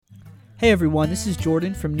Hey everyone, this is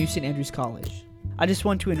Jordan from New St. Andrews College. I just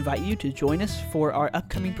want to invite you to join us for our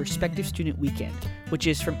upcoming Prospective Student Weekend, which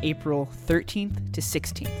is from April 13th to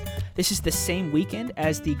 16th. This is the same weekend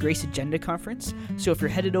as the Grace Agenda Conference, so if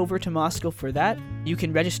you're headed over to Moscow for that, you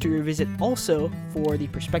can register your visit also for the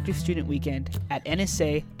Prospective Student Weekend at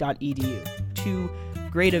nsa.edu. Two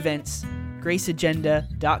great events,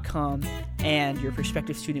 graceagenda.com and your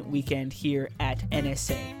Prospective Student Weekend here at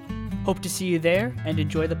NSA. Hope to see you there and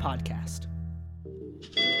enjoy the podcast.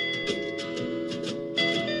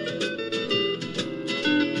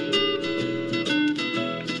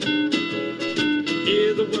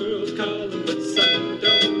 Hear the world calling, but son,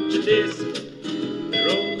 don't you listen. They're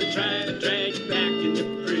only trying to drag you back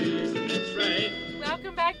into prison. That's right.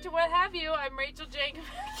 Welcome back to What Have You. I'm Rachel Jankovic.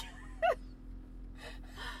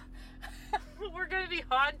 We're going to be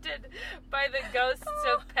haunted by the ghosts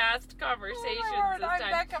of past conversations this I'm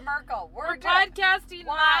time. Becca Merkel. We're podcasting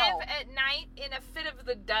Wow. live at night in a fit of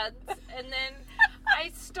the duds, and then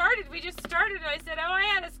we just started, and I said, oh, I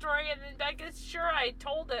had a story, and then Becca's sure I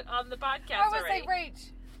told it on the podcast I was already. like,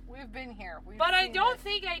 Rach, we've been here. But I seen don't it.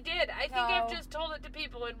 think I did. I think No. I've just told it to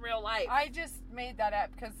people in real life. I just made that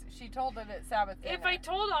up because she told it at Sabbath dinner. If I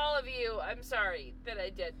told all of you, I'm sorry that I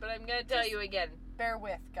did, but I'm going to tell Just- you again. Bear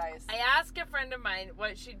with, guys. I asked a friend of mine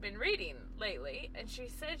what she'd been reading lately, and she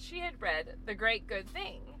said she had read The Great Good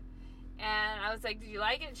Thing. And I was like, did you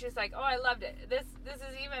like it? And she's like, oh, I loved it. This is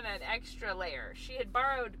even an extra layer. She had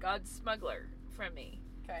borrowed God's Smuggler from me.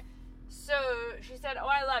 Okay. So she said, oh,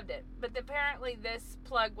 I loved it. But apparently this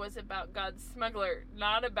plug was about God's Smuggler,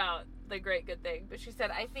 not about The Great Good Thing. But she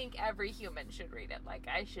said, I think every human should read it. Like,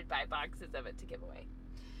 I should buy boxes of it to give away.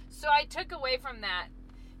 So I took away from that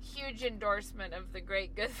huge endorsement of The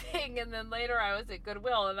Great Good Thing, and then later I was at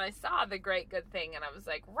Goodwill and I saw The Great Good Thing, and I was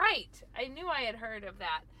like, right, I knew I had heard of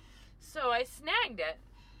that. So I snagged it,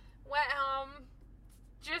 went home,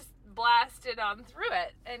 just blasted on through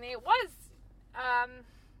it, and it was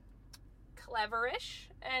cleverish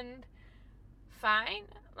and fine.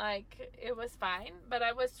 Like, it was fine, but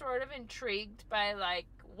I was sort of intrigued by, like,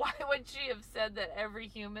 why would she have said that every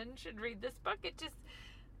human should read this book? It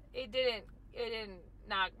didn't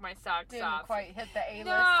knock my socks Didn't off. quite hit the A-list.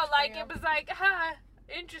 No, like, for you. it was like,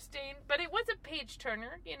 interesting. But it was a page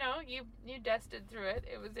turner, you know. You dusted through it.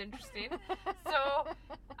 It was interesting. So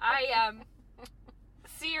I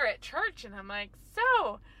see her at church, and I'm like,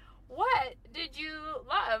 so what did you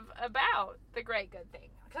love about The Great Good Thing?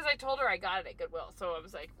 Because I told her I got it at Goodwill, so I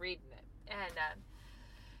was like reading it, and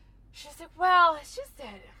she's like, well, it's just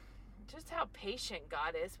how patient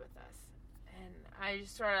God is with us. And I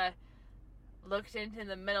just sort of looked into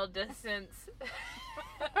the middle distance,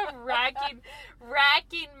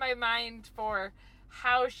 racking my mind for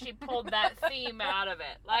how she pulled that theme out of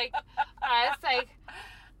it. Like, I was like,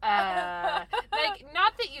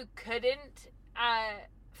 not that you couldn't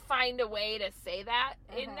find a way to say that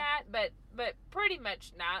in that, but pretty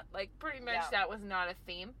much not. Like, pretty much that was not a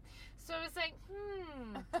theme. So I was like,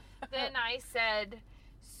 Then I said,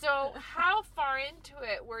 so how far into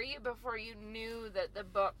it were you before you knew that the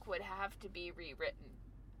book would have to be rewritten?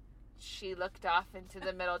 She looked off into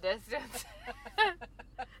the middle distance.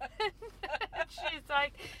 She's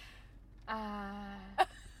like, and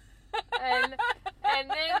then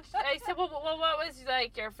I said, well, what was,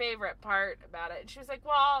 like, your favorite part about it? And she was like,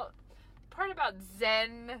 well, the part about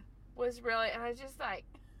Zen was really, and I was just like,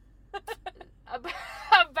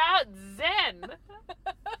 about Zen.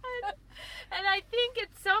 And I think at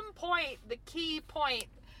some point, the key point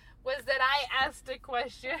was that I asked a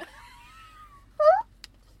question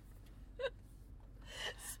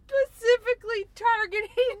specifically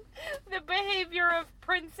targeting the behavior of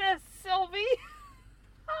Princess Sylvie.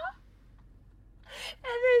 And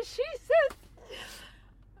then she says,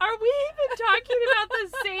 are we even talking about the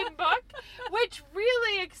same book? Which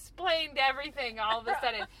really explained everything all of a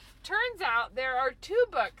sudden. Turns out there are two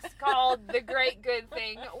books called The Great Good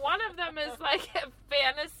Thing. One of them is like a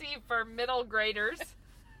fantasy for middle graders.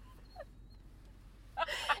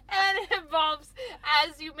 And it involves,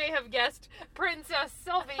 as you may have guessed, Princess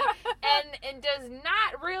Sylvie, and does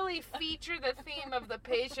not really feature the theme of the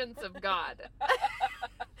patience of God.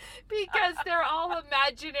 Because they're all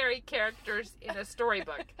imaginary characters in a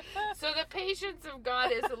storybook. So the patience of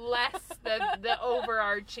God is less the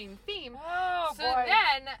overarching theme. Oh, So boy.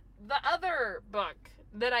 then, the other book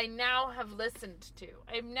that I now have listened to,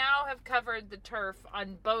 I now have covered the turf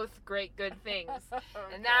on both Great Good Things.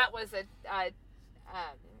 And that was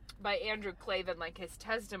by Andrew Klavan, like his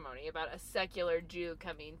testimony about a secular Jew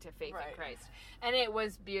coming to faith in Christ. And it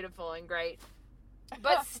was beautiful and great.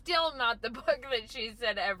 But still not the book that she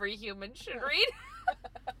said every human should read.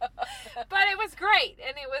 great,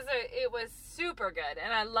 and it was super good,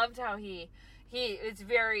 and I loved how he is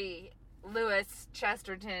very Lewis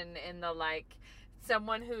Chesterton in the like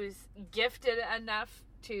someone who's gifted enough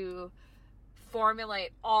to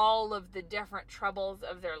formulate all of the different troubles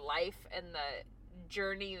of their life and the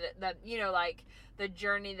journey that you know, like the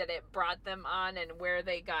journey that it brought them on and where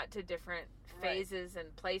they got to different phases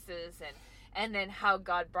and places and then how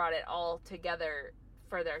God brought it all together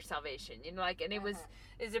for their salvation, you know, like, and it was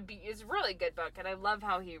a really good book, and I love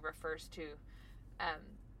how he refers to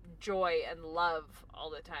joy and love all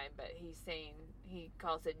the time, but he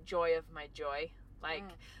calls it joy of my joy,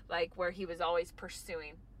 like where he was always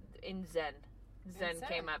pursuing in Zen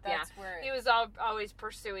came up. He was always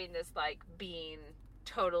pursuing this, like, being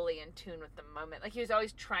totally in tune with the moment. Like, he was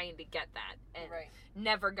always trying to get that and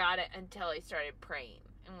never got it until he started praying.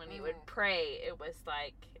 And when he would pray, it was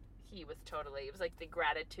like it was like the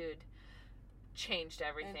gratitude changed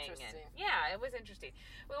everything. And yeah, it was interesting.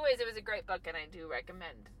 Anyways, it was a great book, and I do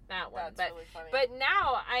recommend that one. That's really funny. But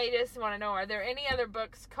now I just want to know, are there any other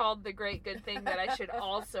books called The Great Good Thing that I should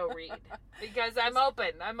also read? Because I'm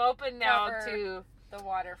open. I'm open now to the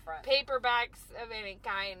waterfront. Paperbacks of any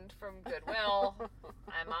kind from Goodwill.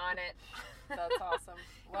 I'm on it. That's awesome.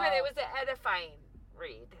 Wow. But it was an edifying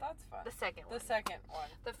read. That's fun. The second one. The second one.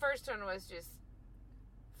 The first one was just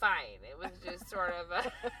fine. It was just sort of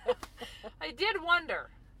a... I did wonder,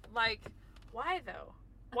 like, why though?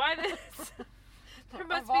 Why this? There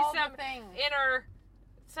must be some inner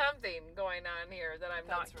something going on here that I'm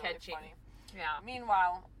not really catching. Funny. Yeah.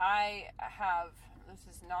 Meanwhile, this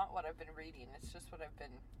is not what I've been reading. It's just what I've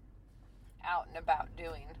been out and about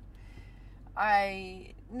doing.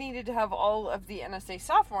 I needed to have all of the NSA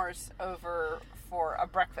sophomores over for a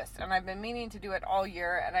breakfast, and I've been meaning to do it all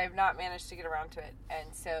year, and I have not managed to get around to it.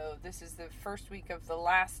 And so this is the first week of the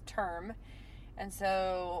last term, and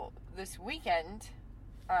so this weekend,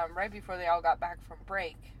 right before they all got back from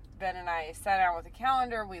break, Ben and I sat down with a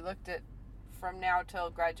calendar. We looked at from now till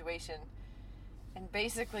graduation, and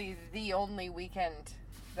basically the only weekend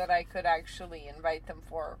that I could actually invite them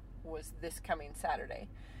for was this coming Saturday,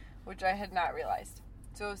 which I had not realized.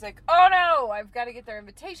 So it was like, oh no, I've got to get their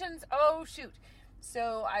invitations. Oh shoot.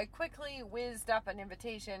 So I quickly whizzed up an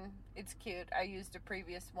invitation. It's cute. I used a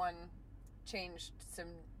previous one, changed some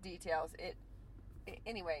details.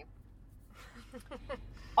 Anyway,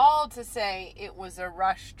 all to say it was a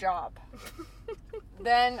rush job.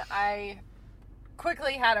 Then I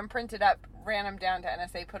quickly had them printed up, ran them down to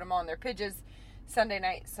NSA, put them all in their pages Sunday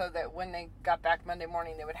night so that when they got back Monday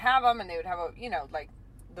morning, they would have them, and they would have like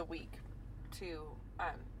the week to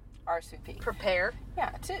RSVP. Prepare.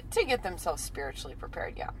 Yeah, to get themselves spiritually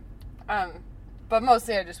prepared, yeah. But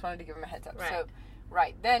mostly I just wanted to give them a heads up.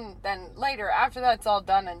 Right. So, then later, after that's all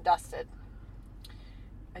done and dusted,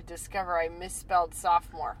 I discover I misspelled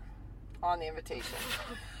sophomore on the invitation.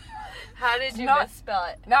 How did you misspell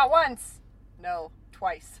it? Not once. No,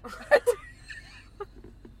 twice.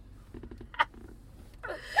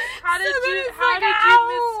 How did you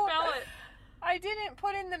misspell it? I didn't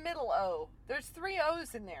put in the middle O. There's 3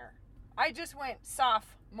 O's in there. I just went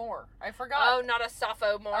sophomore. I forgot. Oh, not a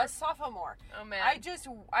sophomore. A sophomore. Oh man. I just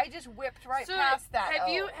whipped past that.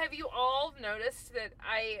 Have you all noticed that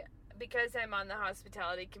because I'm on the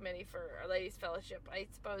hospitality committee for Our Ladies Fellowship, I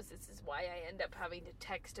suppose this is why I end up having to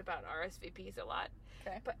text about RSVPs a lot.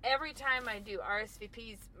 Okay. But every time I do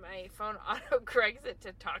RSVPs, my phone auto-corrects it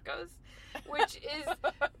to tacos, which is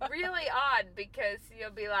really odd because you'll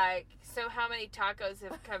be like, so how many tacos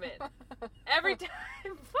have come in? Every time,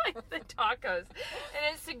 like the tacos.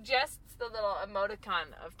 And it suggests the little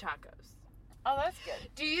emoticon of tacos. Oh, that's good.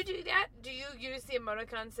 Do you do that? Do you use the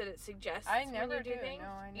emoticons that it suggests? I never when you do do. things? No,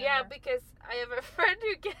 I never. Yeah, because I have a friend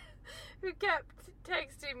who kept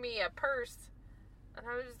texting me a purse, and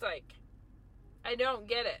I was just like, I don't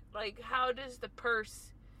get it. Like, how does the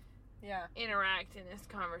purse interact in this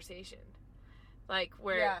conversation? Like,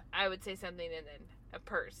 where I would say something and then a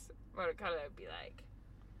purse. Emoticon would be like,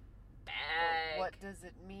 bag. What does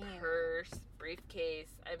it mean? Purse, briefcase.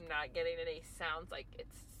 I'm not getting any sounds like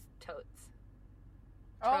it's totes.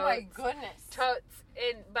 Oh my goodness. Totes.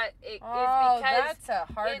 But it's because that's a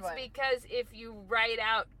hard one. It's because if you write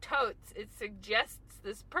out totes, it suggests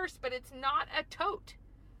this purse, but it's not a tote.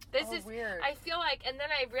 This is weird. I feel like, and then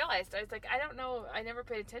I realized, I was like, I don't know, I never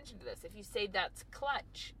paid attention to this. If you say that's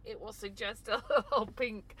clutch, it will suggest a little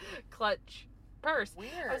pink clutch purse.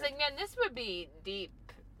 Weird. I was like, man, this would be deep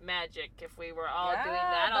magic if we were all doing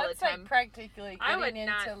that all the time. That's like practically getting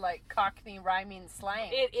into like Cockney rhyming slang.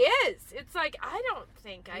 It is. It's like, I don't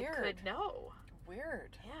think Weird. I could know.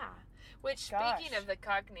 Weird. Yeah. Which, speaking of the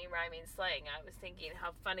Cockney rhyming slang, I was thinking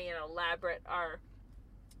how funny and elaborate our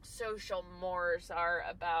social mores are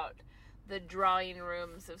about the drawing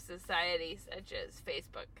rooms of society, such as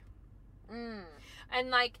Facebook. And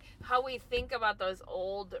like how we think about those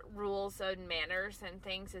old rules and manners and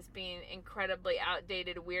things as being incredibly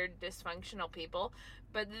outdated, weird, dysfunctional people.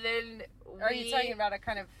 But then Are you talking about a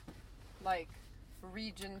kind of like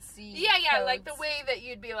Regency? Yeah, codes? like the way that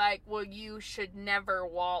you'd be like, well, you should never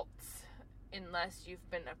waltz unless you've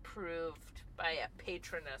been approved by a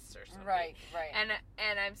patroness or something. Right. And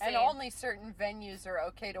I'm saying, And only certain venues are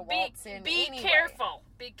okay to waltz in. Be anyway. careful.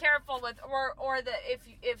 Be careful with, or that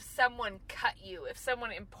if someone cut you, if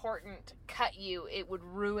someone important cut you, it would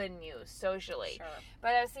ruin you socially. Sure.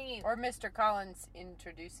 But I was thinking, Or Mr. Collins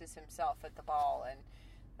introduces himself at the ball, and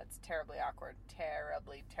that's terribly awkward.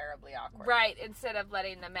 Terribly awkward. right, instead of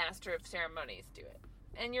letting the master of ceremonies do it.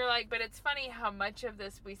 And you're like, but it's funny how much of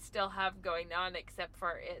this we still have going on, except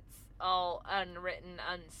for it's all unwritten,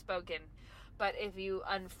 unspoken. But if you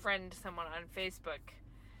unfriend someone on Facebook,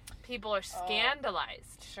 people are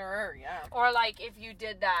scandalized. Sure, yeah. Or like if you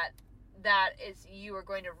did that is you are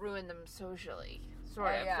going to ruin them socially.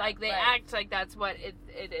 Sort of. Yeah, like they right. act like that's what it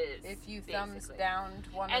is. If you basically. thumbs down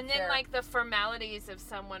one And of then their... like the formalities of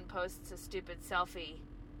someone posts a stupid selfie,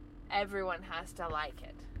 everyone has to like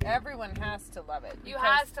it. Everyone has to love it. You because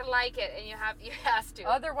has to like it, and you has to.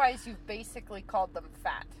 Otherwise, you've basically called them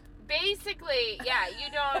fat. Basically, yeah, you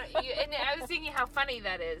don't. And I was thinking how funny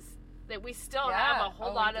that is that we still Yeah. have a whole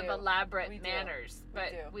Oh, we lot of do. elaborate We do. manners, We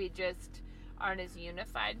but do. we just aren't as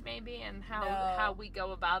unified maybe in No. how we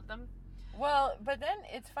go about them. Well, but then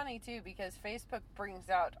it's funny too because Facebook brings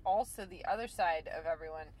out also the other side of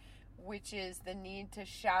everyone, which is the need to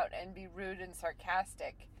shout and be rude and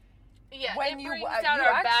sarcastic. Yeah, When it you, brings you out our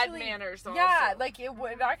actually- bad manners also. Yeah, like it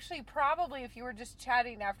would actually probably, if you were just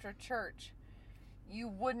chatting after church, you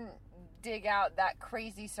wouldn't dig out that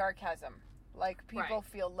crazy sarcasm like people Right.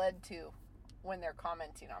 feel led to when they're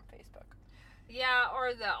commenting on Facebook. Yeah,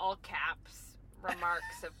 or the all caps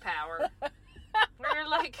remarks of power. We're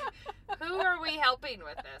like, who are we helping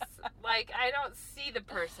with this? Like, I don't see the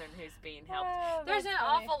person who's being helped. Oh, There's an that's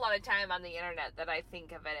funny. awful lot of time on the internet that I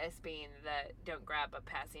think of it as being the don't grab a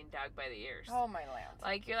passing dog by the ears. Oh my land.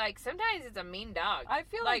 Like, you're like, sometimes it's a mean dog. I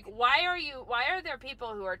feel like, why are there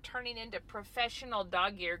people who are turning into professional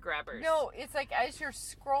dog ear grabbers? No, it's like as you're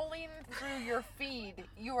scrolling through your feed,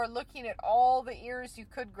 you are looking at all the ears you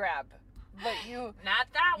could grab. But you Not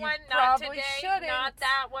that You one, not probably today, shouldn't. not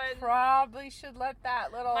that one. probably should let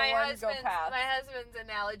that little My one go past. husband's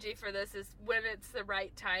analogy for this is when it's the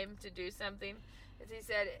right time to do something. Is he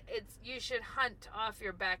said you should hunt off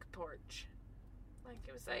your back porch. Like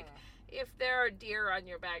it was like if there are deer on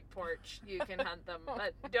your back porch, you can hunt them,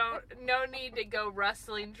 but no need to go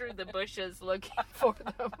rustling through the bushes looking for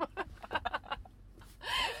them.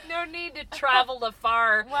 No need to travel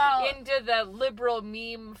afar Well- into the liberal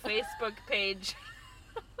meme Facebook page.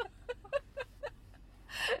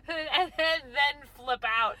 and then flip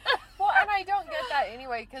out. Well, and I don't get that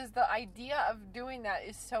anyway, because the idea of doing that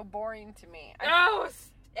is so boring to me. Oh,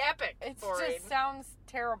 it's epic. It boring. just sounds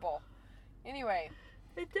terrible. Anyway,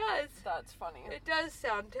 It does. that's funny. It does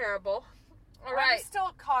sound terrible. All I'm right.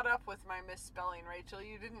 still caught up with my misspelling, Rachel.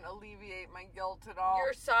 You didn't alleviate my guilt at all.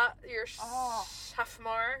 Your Oh.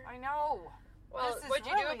 sophomore. I know. Well, This is what'd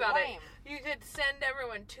you really do about lame. it? You could send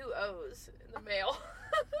everyone 2 O's in the mail.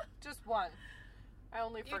 Just one. I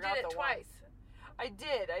only You forgot did it the twice. one. I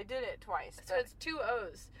did it twice. So it's 2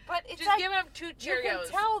 O's. But it's Just like, give them 2 you Cheerios.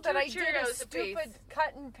 can tell that 2 I did a Cheerios apiece. stupid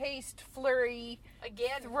cut and paste flurry.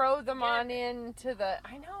 Again. Throw them Yeah. on into the.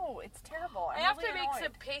 I know, it's terrible. I have to make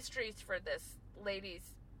some pastries for this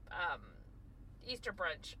ladies' Easter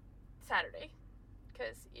brunch Saturday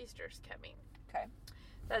because Easter's coming. Okay.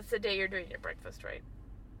 That's the day you're doing your breakfast, right?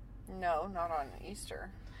 No, not on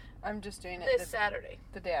Easter. I'm just doing it This Saturday.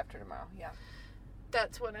 the day after tomorrow. Yeah.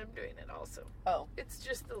 That's when I'm doing it also. Oh, It's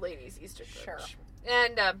just the ladies' Easter brunch. Sure.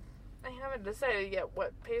 And I haven't decided yet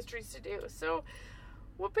what pastries to do. So,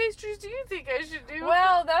 what pastries do you think I should do?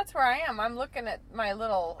 well, that's where I am. I'm looking at my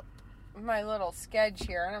little sketch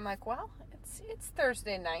here, and I'm like, well, it's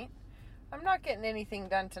Thursday night. I'm not getting anything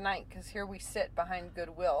done tonight because here we sit behind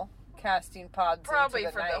Goodwill casting pods Probably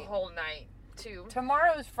into the for night. the whole night too.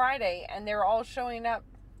 Tomorrow's Friday, and they're all showing up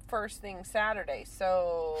first thing Saturday.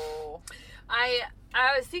 So I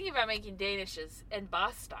was thinking about making Danishes and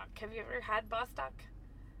Bostock. Have you ever had Bostock?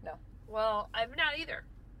 No. Well, I've not either.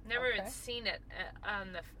 Never even Okay. seen it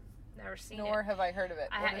on the. Never seen it. nor have I heard of it.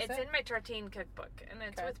 What is It's it? in my tartine cookbook, and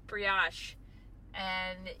it's Okay. with brioche,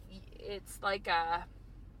 and it's like a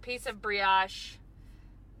piece of brioche.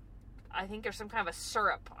 I think there's some kind of a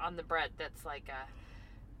syrup on the bread that's like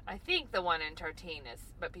I think the one in tartine is,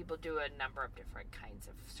 but people do a number of different kinds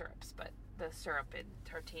of syrups. But the syrup in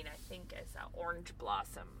tartine, I think, is an orange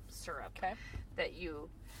blossom syrup that you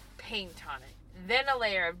paint on it. Then a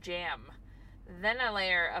layer of jam. Then a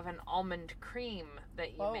layer of an almond cream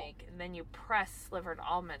that you make. And then you press slivered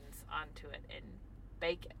almonds onto it and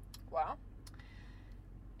bake it. Wow.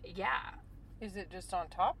 Yeah. Is it just on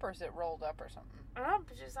top or is it rolled up or something? Oh,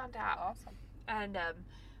 just on top. Awesome. And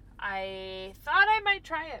I thought I might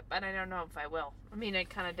try it, but I don't know if I will. I mean, it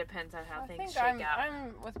kind of depends on how things shake out.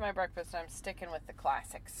 I'm with my breakfast. I'm sticking with the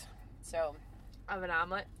classics. So, of an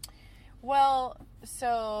omelet. Well,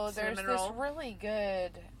 so Cinnamon there's this roll. really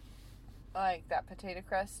good, like that potato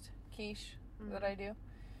crust quiche that I do,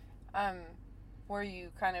 where you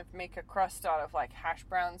kind of make a crust out of like hash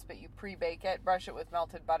browns, but you pre-bake it, brush it with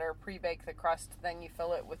melted butter, pre-bake the crust, then you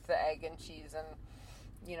fill it with the egg and cheese and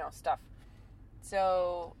stuff.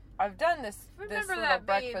 So I've done this Remember little that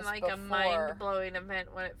being breakfast like before. a mind-blowing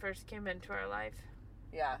event when it first came into our life?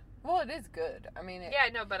 Yeah. Well, it is good. I mean, Yeah,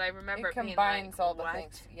 no, but I remember it it being combines like, all the what?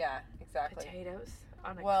 things. Yeah, exactly. Potatoes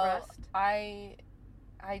on a Well, crust? I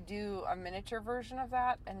do a miniature version of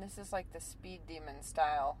that, and this is like the Speed Demon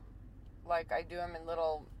style. Like I do them in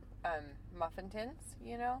little muffin tins,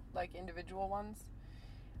 like individual ones.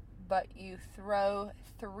 But you throw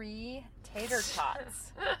 3 tater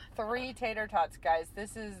tots. 3 tater tots, guys.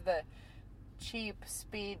 This is the cheap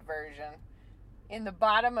Speed version. In the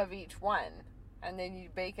bottom of each one. And then you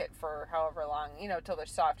bake it for however long, till they're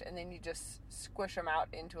soft. And then you just squish them out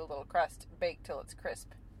into a little crust, bake till it's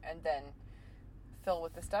crisp, and then fill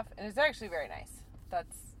with the stuff. And it's actually very nice.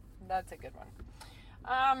 That's a good one.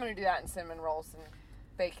 I'm going to do that in cinnamon rolls and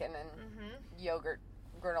bacon and yogurt,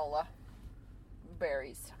 granola,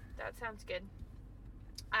 berries. That sounds good.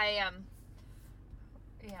 I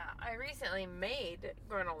recently made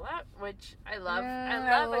granola, which I love.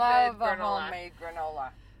 I love a good granola. Homemade granola.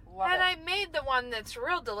 I made the one that's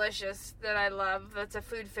real delicious that I love. That's a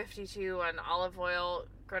Food 52 on olive oil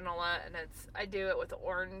granola, and I do it with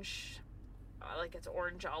orange, like it's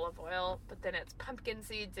orange olive oil, but then it's pumpkin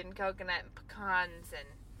seeds and coconut and pecans,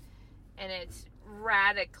 and it's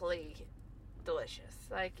radically delicious.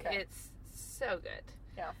 It's so good.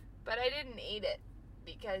 Yeah. But I didn't eat it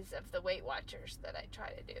because of the Weight Watchers that I try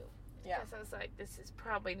to do. Yeah. Because I was like, this is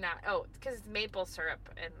probably not. Oh, because it's maple syrup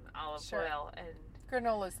and olive oil, and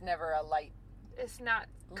granola's never a light. it's not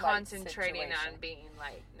Light concentrating situation. on being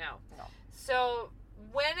light. No. No. So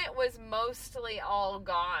when it was mostly all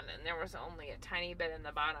gone and there was only a tiny bit in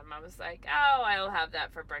the bottom, I was like, oh, I'll have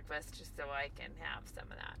that for breakfast just so I can have some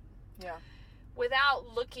of that. Yeah. Without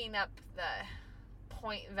looking up the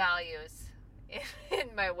point values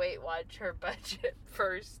in my Weight Watcher budget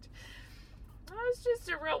first. That was just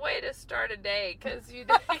a real way to start a day because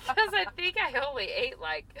I think I only ate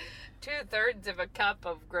like 2/3 of a cup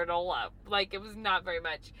of granola. Like, it was not very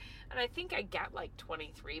much. And I think I got like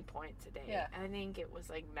 23 points a day. Yeah. I think it was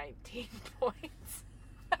like 19 points.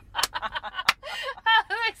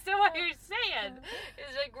 So what you're saying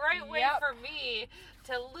is a great way for me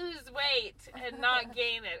to lose weight and not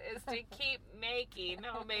gain it is to keep making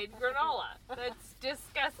homemade granola. That's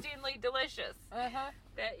disgustingly delicious.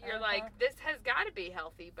 That you're like, this has got to be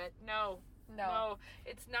healthy, but no,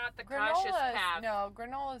 it's not the cautious path. No,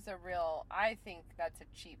 granola's I think that's a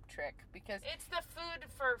cheap trick because It's the food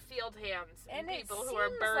for field hands and it people who are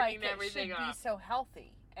seems burning like everything it should off. be so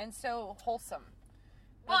healthy and so wholesome.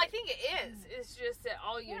 Well, I think it is. It's just that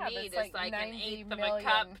all you but need it's is like like an 90 eighth of a million.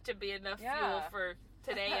 cup to be enough fuel Yeah. for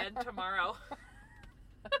today and tomorrow.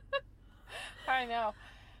 I know.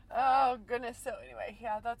 Oh goodness. So anyway,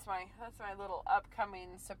 that's my little upcoming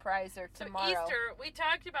surpriser tomorrow. So Easter, we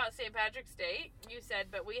talked about St. Patrick's Day, you said,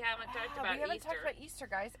 but we haven't talked about we haven't Easter. talked about Easter,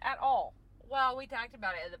 guys, at all. Well, we talked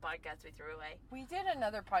about it in the podcast we threw away. We did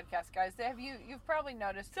another podcast, guys. You've probably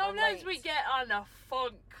noticed. Sometimes we're we late. get on a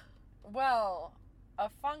funk. Well, a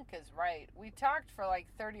funk is right. We talked for like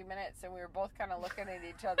 30 minutes, and we were both kind of looking at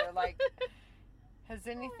each other like, has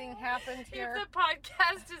anything happened here? If the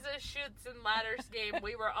podcast is a chutes and ladders game,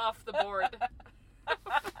 we were off the board.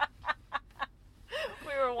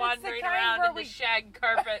 We were wandering kind around where in the we- shag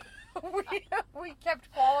carpet. we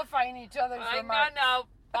kept qualifying each other's Like, remarks. no.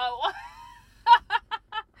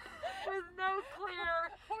 With no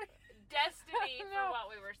clear destiny for No, what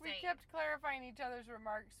we were We saying. kept clarifying each other's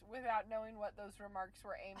remarks without knowing what those remarks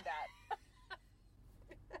were aimed at.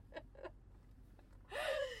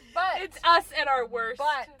 But It's us at our worst.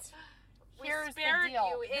 But We here's the spared deal.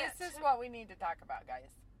 you it. This is what we need to talk about, guys.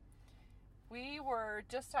 We were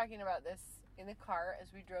just talking about this in the car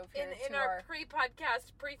as we drove here in our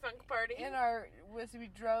pre-podcast, pre-funk party. as we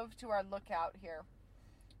drove to our lookout here.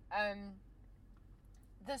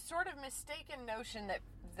 the sort of mistaken notion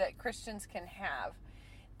that Christians can have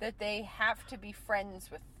that they have to be friends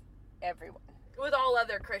with everyone. With all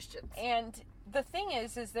other Christians. And the thing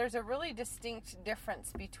is there's a really distinct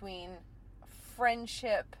difference between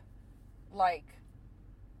friendship, like,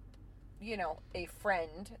 you know, a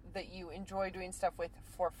friend that you enjoy doing stuff with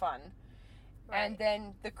for fun, and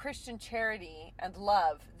then the Christian charity and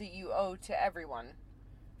love that you owe to everyone.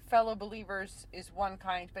 Fellow believers is one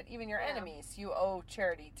kind, but even your enemies, you owe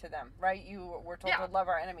charity to them, right? We're told to love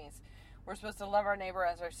our enemies. We're supposed to love our neighbor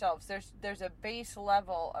as ourselves. There's a base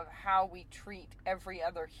level of how we treat every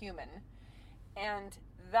other human, and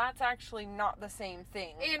that's actually not the same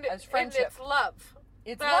thing as friendship. And it's love.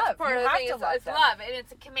 It's That's love. part You of the have thing. to love It's them. love, and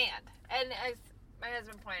it's a command. And as my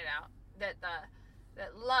husband pointed out,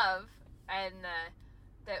 that love and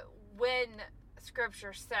that when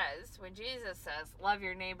Scripture says, when Jesus says, love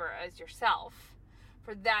your neighbor as yourself,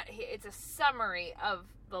 for that it's a summary of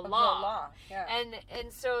the law. Yeah.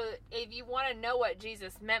 And so if you want to know what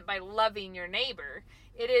Jesus meant by loving your neighbor,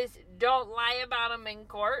 it is don't lie about him in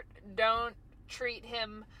court, don't treat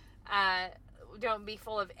him, don't be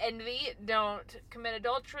full of envy, don't commit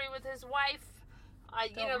adultery with his wife,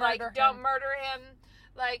 don't murder him,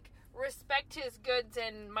 like, respect his goods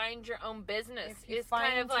and mind your own business. If you It's find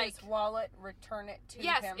kind of like his wallet, return it to him.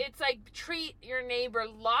 yes, it's like treat your neighbor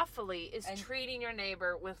lawfully is treating your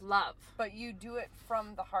neighbor with love. But you do it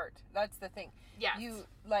from the heart. That's the thing. Yes.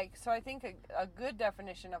 So I think a good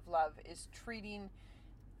definition of love is treating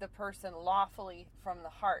the person lawfully from the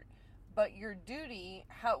heart. But your duty,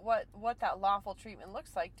 what that lawful treatment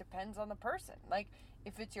looks like depends on the person. Like,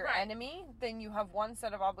 if it's your enemy, then you have one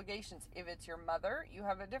set of obligations. If it's your mother, you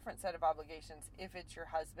have a different set of obligations. If it's your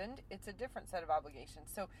husband, it's a different set of obligations.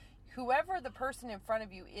 So whoever the person in front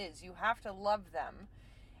of you is, you have to love them.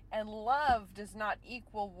 And love does not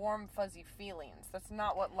equal warm, fuzzy feelings. That's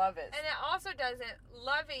not what love is. And it also doesn't,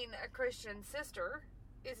 loving a Christian sister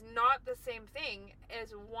is not the same thing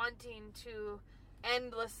as wanting to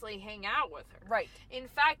endlessly hang out with her. Right. In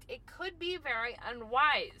fact, it could be very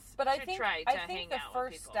unwise But to I think try to hang the out with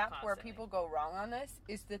first people step where constantly. people go wrong on this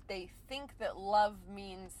is that they think that love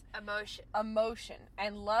means emotion.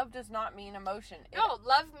 And love does not mean emotion. No,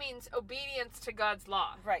 love means obedience to God's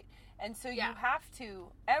law. Right. And so you have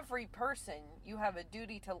to, every person, you have a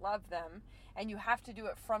duty to love them, and you have to do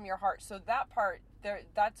it from your heart. So that part,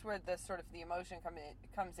 that's where the sort of the emotion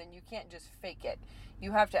comes in. You can't just fake it.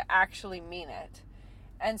 You have to actually mean it.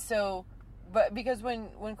 And so, but because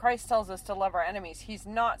when Christ tells us to love our enemies, he's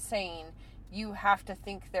not saying you have to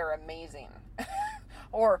think they're amazing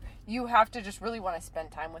or you have to just really want to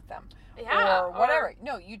spend time with them or whatever.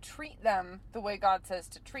 No, you treat them the way God says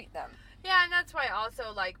to treat them. Yeah, and that's why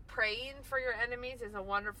also, like, praying for your enemies is a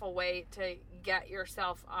wonderful way to get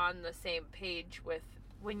yourself on the same page with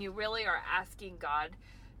when you really are asking God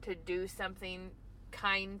to do something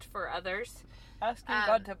kind for others. Asking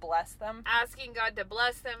God to bless them. Asking God to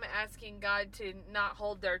bless them, asking God to not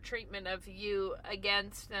hold their treatment of you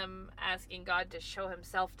against them, asking God to show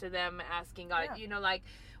himself to them, asking God, like,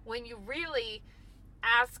 when you really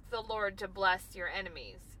ask the Lord to bless your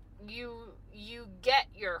enemies, you get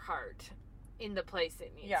your heart in the place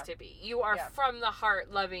it needs to be. You are from the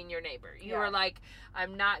heart loving your neighbor. You are like,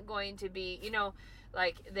 I'm not going to be,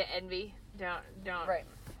 like the envy, don't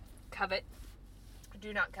covet.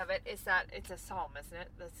 Do not covet. It's a psalm, isn't it?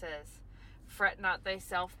 That says, fret not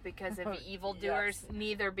thyself because of evildoers,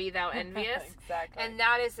 neither be thou envious. Exactly. And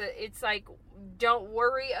that is it's like, don't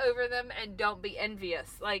worry over them and don't be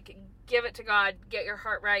envious. Like, give it to God, get your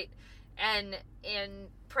heart right, and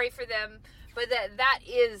pray for them. But that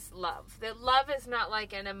is love. That love is not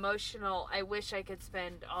like an emotional, I wish I could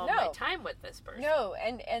spend all my time with this person. No,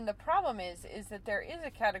 and the problem is that there is a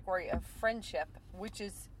category of friendship which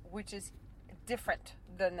is different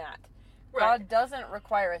than that. Right. God doesn't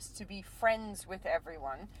require us to be friends with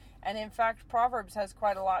everyone. And in fact, Proverbs has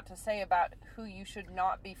quite a lot to say about who you should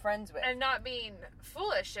not be friends with. And not being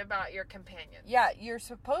foolish about your companions. Yeah, you're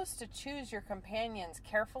supposed to choose your companions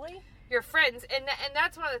carefully. Your friends, and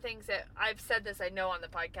that's one of the things that I've said this, I know, on the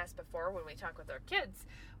podcast before when we talk with our kids,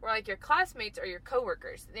 where like your classmates or your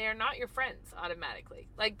coworkers, they are not your friends automatically.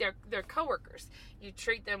 Like they're coworkers. You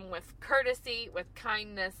treat them with courtesy, with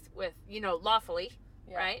kindness, with lawfully,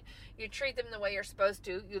 right? You treat them the way you're supposed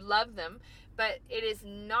to. You love them, but it is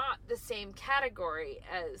not the same category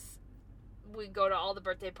as we go to all the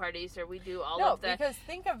birthday parties or we do all of the. No, because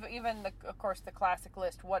think of even of course the classic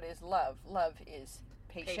list. What is love? Love is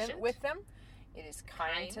patient with them. It is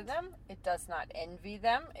kind to them. It does not envy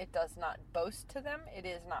them. It does not boast to them. It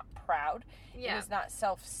is not proud. Yeah. It is not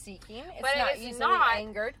self-seeking. It's But not it's easily not-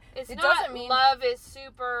 angered. It's It not doesn't mean- love is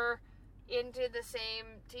super into the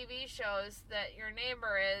same TV shows that your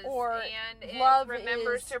neighbor is, Or and it love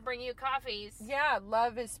remembers is- to bring you coffees. Yeah,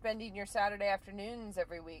 love is spending your Saturday afternoons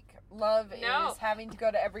every week. Love No. is having to go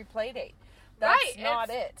to every play date. That's Right, not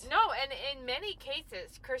it's- it. No, and in many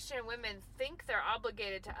cases, Christian women think they're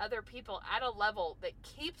obligated to other people at a level that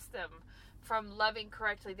keeps them from loving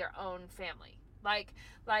correctly their own family. Like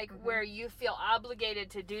Mm-hmm. where you feel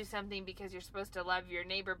obligated to do something because you're supposed to love your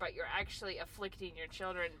neighbor, but you're actually afflicting your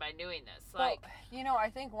children by doing this. Well, Like, I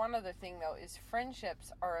think one other thing, though, is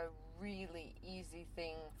friendships are a really easy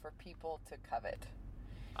thing for people to covet.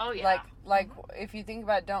 oh yeah. Like if you think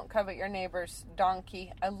about don't covet your neighbor's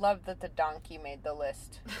donkey, I love that the donkey made the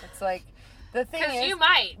list. It's like, the thing Because is, you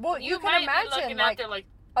might. well, you can might be imagine, looking like, out there like,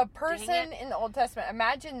 a person Dang in the Old Testament,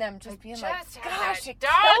 imagine them just being just like, had gosh, that it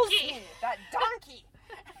kills donkey." me, that donkey.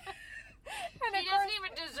 And he of course, doesn't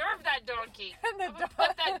even deserve that donkey. And the I'm gonna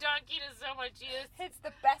put that donkey to so much use. it's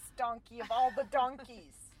the best donkey of all the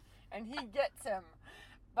donkeys, and he gets him.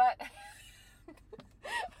 But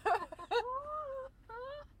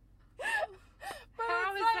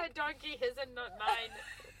How it's is like- that donkey his and not mine?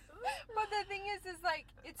 But the thing is like,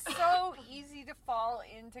 it's so easy to fall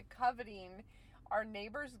into coveting our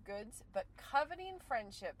neighbor's goods, but coveting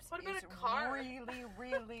friendships What about is a car? really,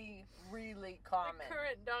 really, really The common.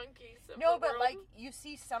 current donkeys of No, the but world. like, you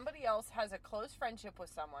see somebody else has a close friendship with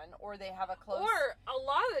someone, or they have a close. Or a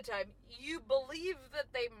lot of the time, you believe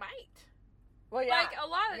that they might. well, yeah, Like a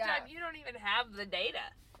lot of the yeah. time, you don't even have the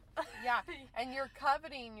data. yeah, and you're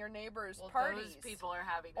coveting your neighbor's parties. those people are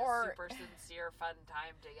having a Or- super sincere fun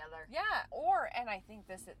time together. Yeah, and I think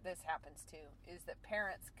this happens too, is that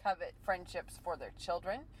parents covet friendships for their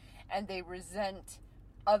children, and they resent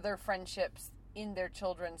other friendships in their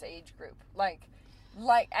children's age group, like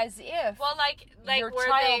as if Well, like your where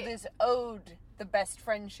child they, is owed the best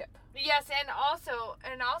friendship. yes, and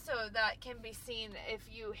also that can be seen if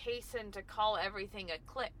you hasten to call everything a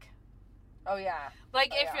clique. Oh yeah,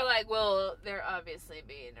 Like Oh, if yeah. you're like, well, they're obviously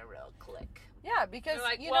being a real clique. yeah, because You're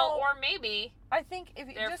like, you well, know, or maybe I think if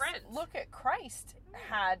you they're just friends. look at Christ,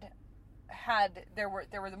 there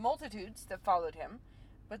were the multitudes that followed him,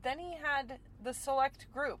 but then he had the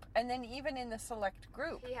select group, and then even in the select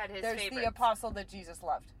group, he had his there's favorites. the apostle that Jesus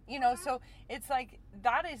loved. So it's like,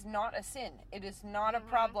 that is not a sin. It is not a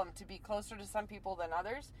problem to be closer to some people than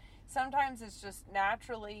others. Sometimes it's just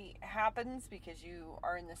naturally happens because you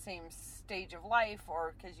are in the same stage of life,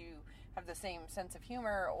 or because you have the same sense of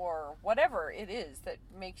humor, or whatever it is that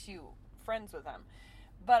makes you friends with them.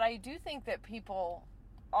 But I do think that people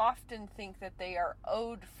often think that they are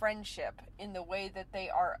owed friendship in the way that they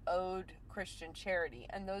are owed Christian charity,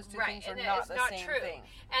 and those two Right, things are and not it's the not same true. thing.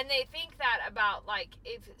 And they think that about, like,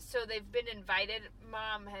 if so they've been invited.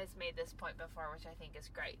 Mom has made this point before, which I think is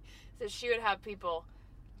great. So she would have people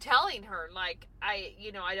telling her, like, I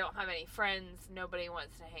don't have any friends, nobody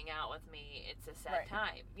wants to hang out with me, it's a sad Right.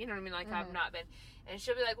 time, you know what I mean, like, Mhm. I've not been, and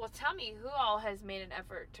she'll be like, well, tell me who all has made an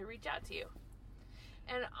effort to reach out to you.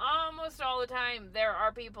 And almost all the time there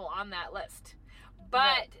are people on that list, but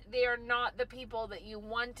Right. they are not the people that you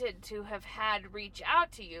wanted to have had reach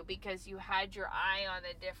out to you, because you had your eye on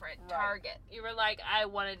a different Right. target. You were like, I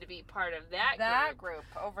wanted to be part of that group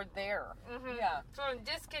over there. Mhm. Yeah. So I'm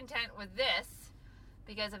discontent with this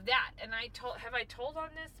because of that. And I told on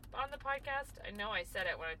this on the podcast? I know I said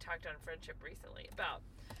it when I talked on friendship recently about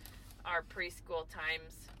our preschool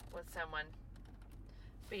times with someone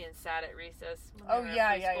being sad at recess. when they Oh, were in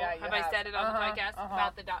yeah, preschool. yeah, you Have I said it on have. the Uh-huh, podcast uh-huh.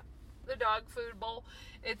 about the dog food bowl?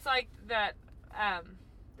 It's like that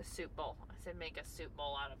the soup bowl. I said make a soup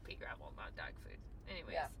bowl out of pea gravel, not dog food.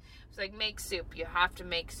 Anyways, Yeah. it's like make soup. You have to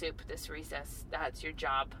make soup this recess. That's your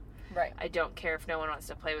job. Right. I don't care if no one wants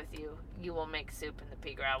to play with you. You will make soup in the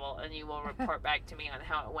pea gravel, and you will report back to me on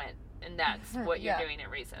how it went. And that's what you're Yeah. doing at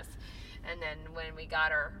recess. And then when we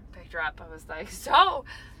got her, picked her up, I was like, so,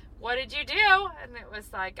 what did you do? And it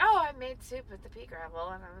was like, oh, I made soup with the pea gravel.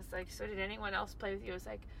 And I was like, so did anyone else play with you? It was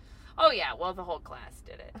like, oh yeah, well, the whole class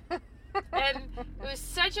did it. And it was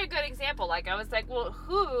such a good example. Like, I was like, well,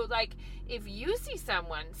 if you see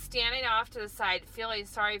someone standing off to the side feeling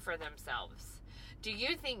sorry for themselves, do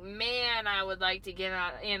you think, man, I would like to get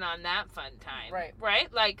in on that fun time? Right.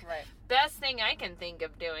 Right? Like, Right. best thing I can think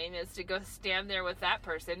of doing is to go stand there with that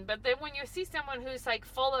person. But then when you see someone who's, like,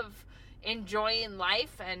 full of enjoying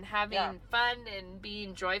life and having Yeah. fun and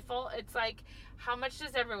being joyful, it's like, how much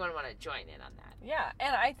does everyone want to join in on that? Yeah,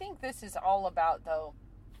 and I think this is all about, though,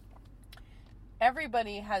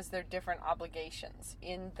 everybody has their different obligations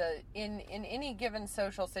in any given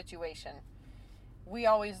social situation. We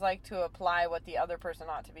always like to apply what the other person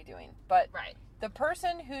ought to be doing. But Right. the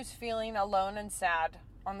person who's feeling alone and sad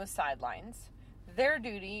on the sidelines, their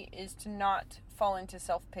duty is to not fall into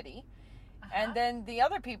self-pity. And then the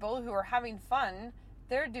other people who are having fun,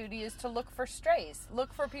 their duty is to look for strays.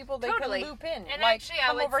 Look for people they Totally. can loop in. And like, actually,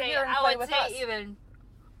 come over here and play with us. even.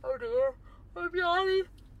 Oh dear, I'm yawning.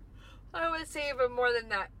 I would say even more than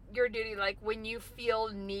that. Your duty, like when you feel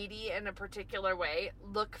needy in a particular way,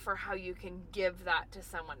 look for how you can give that to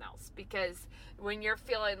someone else. Because when you're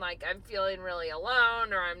feeling like I'm feeling really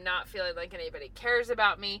alone, or I'm not feeling like anybody cares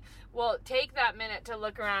about me, well, take that minute to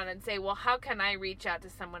look around and say, well, how can I reach out to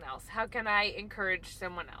someone else? How can I encourage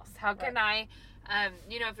someone else? How can I,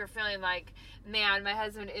 if you're feeling like, man, my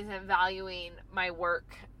husband isn't valuing my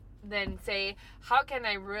work, then say, how can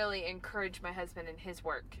I really encourage my husband in his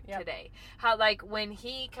work today? How, like, when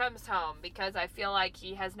he comes home, because I feel like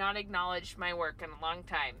he has not acknowledged my work in a long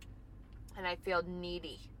time, and I feel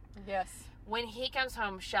needy. Yes. When he comes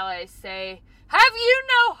home, shall I say, have you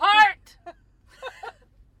no heart?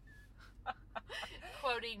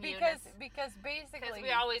 Quoting Eunice. Because basically... Because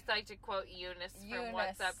we always like to quote Eunice from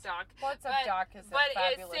What's Up, Doc. What's Up, Doc is a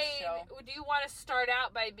fabulous show. Do you want to start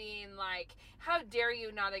out by being like, how dare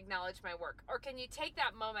you not acknowledge my work? Or can you take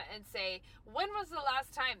that moment and say, when was the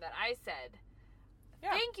last time that I said,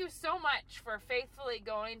 thank you so much for faithfully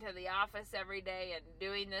going to the office every day and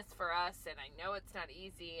doing this for us, and I know it's not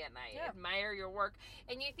easy, and I admire your work.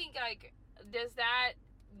 And you think, like, does that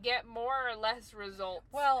get more or less results?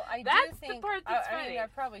 Well, that's the part that's funny. I mean,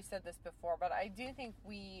 I've probably said this before, but I do think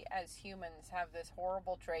we as humans have this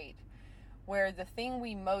horrible trait where the thing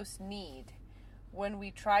we most need, when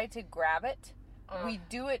we try to grab it, we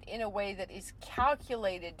do it in a way that is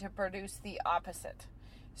calculated to produce the opposite.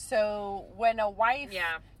 So when a wife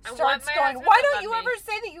starts going, why don't you ever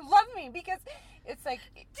say that you love me? Because it's like,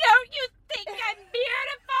 don't you think I'm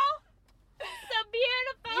beautiful? So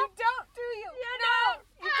beautiful. You don't, do you? No,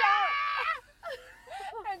 you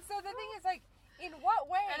don't. And so the thing is, like, in what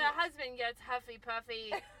way? And a husband gets huffy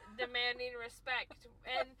puffy, demanding respect,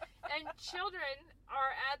 and children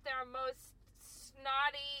are at their most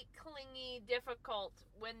snotty, clingy, difficult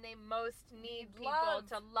when they most need people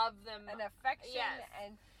to love them and affection. Yes.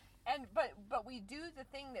 But we do the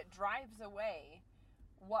thing that drives away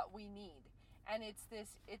what we need. And it's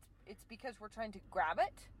because we're trying to grab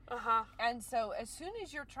it. And so as soon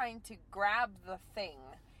as you're trying to grab the thing,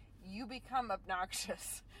 you become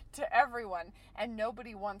obnoxious to everyone, and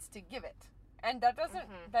nobody wants to give it. And that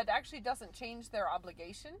actually doesn't change their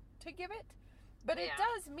obligation to give it, but it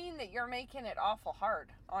does mean that you're making it awful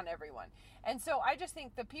hard on everyone. And so I just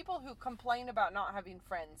think the people who complain about not having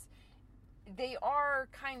friends, they are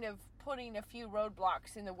kind of putting a few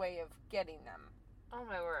roadblocks in the way of getting them. Oh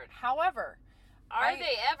my word. However, are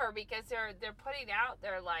they ever? Because they're putting out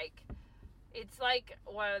there, like, it's like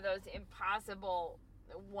one of those impossible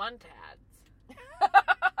want ads.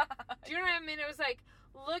 Do you know what I mean? It was like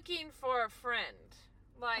looking for a friend.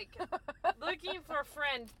 Like, looking for a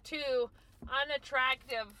friend to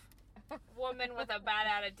unattractive woman with a bad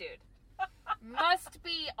attitude. Must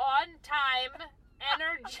be on time,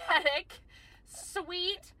 energetic,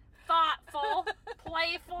 sweet, thoughtful,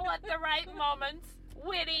 playful at the right moments,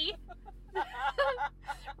 witty.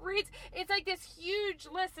 Reads, it's like this huge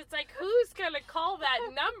list. It's like, who's gonna call that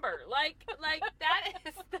number? Like that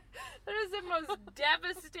is the most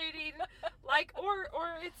devastating. Like, or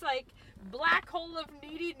it's like black hole of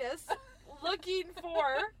neediness, looking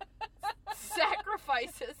for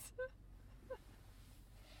sacrifices.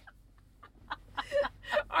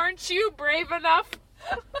 Aren't you brave enough?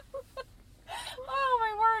 Oh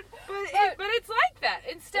my word! But it's like that.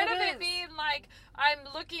 Instead of it being like, I'm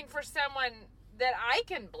looking for someone that I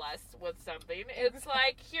can bless with something, it's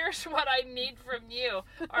like, here's what I need from you.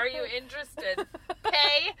 Are you interested?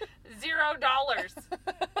 Pay $0.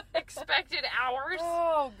 Expected hours.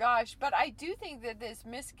 Oh gosh, but I do think that this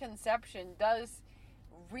misconception does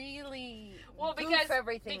really goof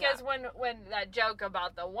everything because up. when that joke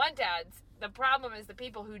about the want ads, the problem is the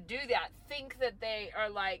people who do that think that they are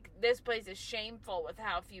like, this place is shameful with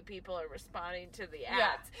how few people are responding to the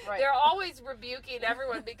ads. Yeah, right. They're always rebuking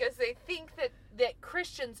everyone because they think that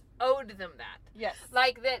Christians owed them that. Yes.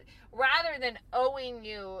 Like that, rather than owing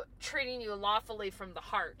you, treating you lawfully from the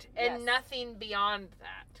heart and nothing beyond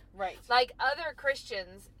that. Right. Like, other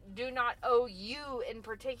Christians do not owe you in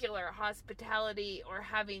particular hospitality or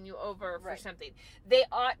having you over for something. They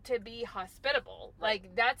ought to be hospitable. Right.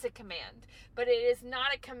 Like, that's a command. But it is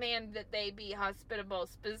not a command that they be hospitable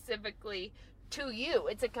specifically to you.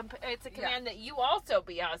 It's a command that you also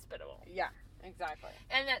be hospitable. Yeah, exactly.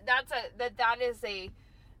 And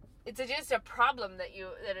it's just a problem that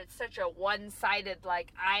it's such a one-sided,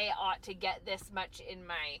 like, I ought to get this much in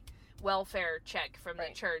my welfare check from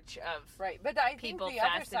the church of but I think people the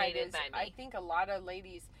other side fascinated is, by me. I think a lot of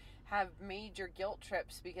ladies have major guilt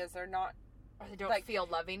trips because they're not, Or they don't feel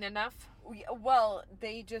loving enough. well,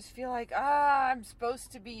 they just feel like, I'm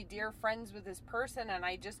supposed to be dear friends with this person, and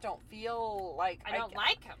I just don't feel like I don't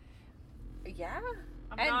like him. Yeah.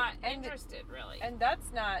 I'm not interested, really. And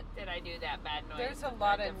that's not... Did I do that bad noise? There's a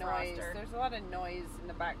lot of noise. There's a lot of noise in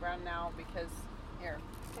the background now because... Here.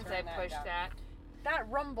 Because I pushed that. That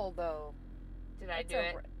rumble, though. Did I do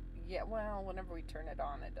it? Yeah, well, whenever we turn it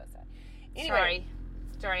on, it does that. Anyway,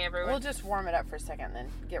 Sorry, everyone. we'll just warm it up for a second, then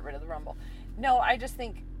get rid of the rumble. No, I just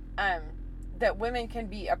think that women can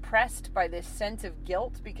be oppressed by this sense of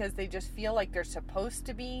guilt because they just feel like they're supposed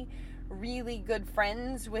to be really good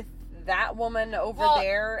friends with that woman over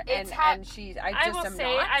there, and she's... I will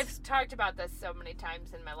say, I've talked about this so many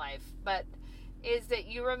times in my life, but is that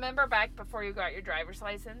you remember back before you got your driver's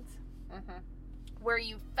license? Mm-hmm. Where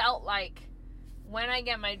you felt like, when I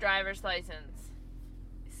get my driver's license,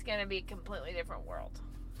 it's going to be a completely different world.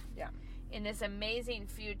 Yeah. In this amazing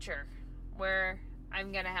future where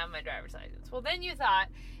I'm going to have my driver's license. Well, then you thought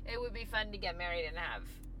it would be fun to get married and have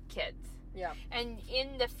kids. Yeah. And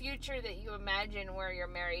in the future that you imagine where you're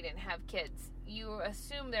married and have kids, you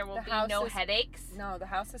assume there will be no headaches. No, the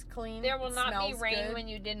house is clean. There will not be rain when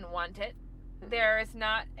you didn't want it. There is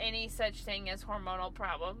not any such thing as hormonal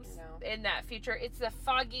problems in that future. It's the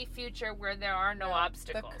foggy future where there are no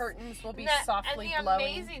obstacles. The curtains will be softly blowing. blowing.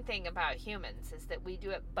 And the amazing thing about humans is that we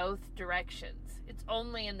do it both directions. It's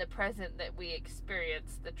only in the present that we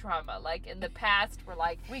experience the trauma. Like in the past, we're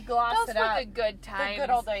like, we gloss those it were up. the good times. The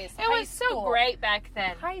good old days. It was so great back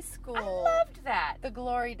then. High school. I loved that. The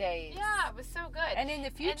glory days. Yeah, it was so good. And in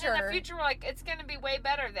the future... we're like, it's going to be way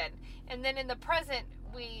better then. And then in the present...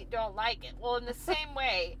 we don't like it. Well, in the same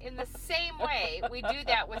way, we do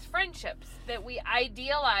that with friendships, that we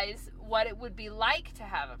idealize what it would be like to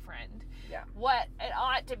have a friend, what it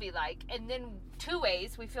ought to be like, and then two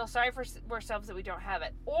ways, we feel sorry for ourselves that we don't have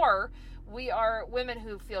it, or we are women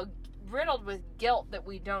who feel riddled with guilt that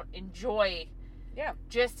we don't enjoy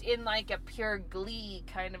just in like a pure glee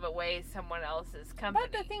kind of a way someone else's company.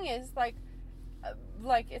 But the thing is, like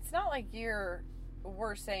it's not like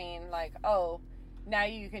we're saying like, oh, now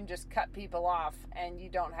you can just cut people off and you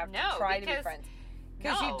don't have to try to be friends.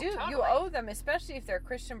 Because you do. Totally. You owe them, especially if they're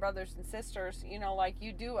Christian brothers and sisters, like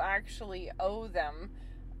you do actually owe them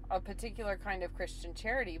a particular kind of Christian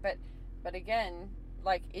charity. But again,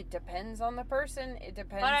 like it depends on the person. It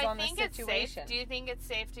depends on the situation. Do you think it's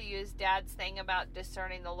safe to use Dad's thing about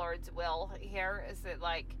discerning the Lord's will here? Is it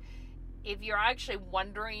like, if you're actually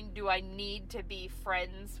wondering, do I need to be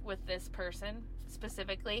friends with this person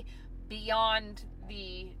specifically? Beyond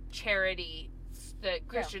the charity, the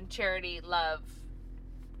Christian charity love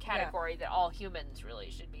category that all humans really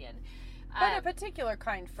should be in. But a particular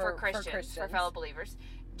kind for Christians. For fellow believers.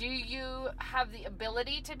 Do you have the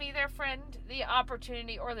ability to be their friend, the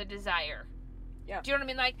opportunity, or the desire? Yeah. Do you know what I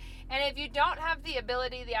mean? Like, and if you don't have the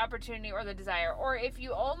ability, the opportunity, or the desire, or if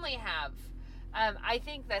you only have, I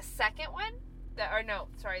think the second one,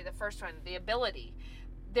 the first one, the ability,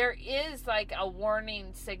 there is like a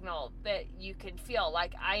warning signal that you can feel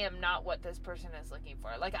like, I am not what this person is looking for.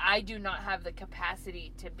 Like, I do not have the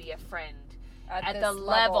capacity to be a friend at the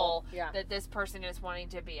level that this person is wanting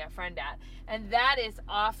to be a friend at. And that is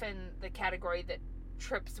often the category that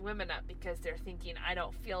trips women up, because they're thinking, I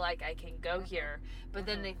don't feel like I can go here. But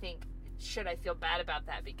then they think, should I feel bad about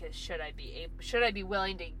that? Because should I be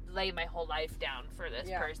willing to lay my whole life down for this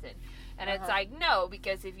person? And it's like, no,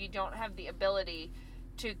 because if you don't have the ability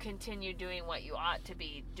to continue doing what you ought to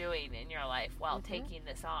be doing in your life while taking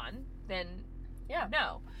this on, then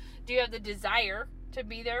no. Do you have the desire to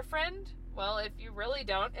be their friend? Well, if you really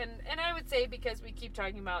don't, and I would say, because we keep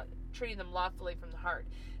talking about treating them lawfully from the heart,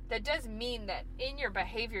 that does mean that in your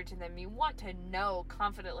behavior to them, you want to know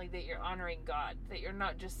confidently that you're honoring God, that you're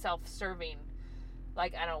not just self-serving,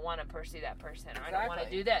 like, I don't want to pursue that person, or I don't want to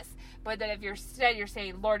do this. But that if you're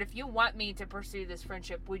saying, Lord, if you want me to pursue this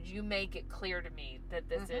friendship, would you make it clear to me that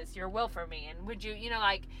this is your will for me? And would you,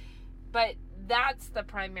 but that's the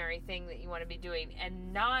primary thing that you want to be doing,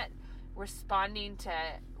 and not responding to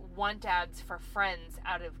want ads for friends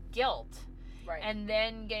out of guilt. Right. And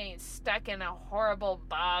then getting stuck in a horrible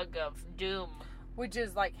bog of doom. Which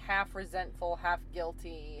is like half resentful, half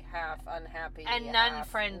guilty, half unhappy. And none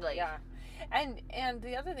friendly. Yeah. And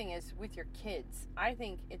the other thing is, with your kids, I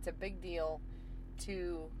think it's a big deal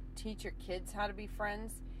to teach your kids how to be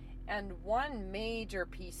friends. And one major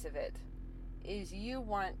piece of it is you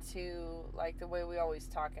want to, like the way we always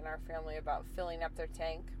talk in our family about filling up their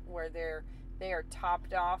tank, where they are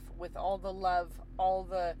topped off with all the love, all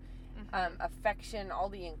the affection, all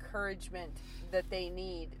the encouragement that they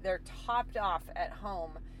need. They're topped off at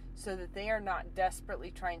home so that they are not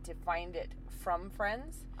desperately trying to find it from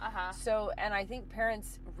friends. So, and I think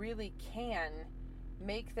parents really can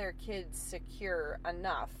make their kids secure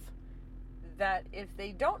enough that if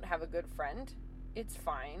they don't have a good friend, it's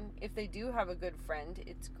fine. If they do have a good friend,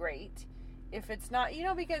 it's great. If it's not,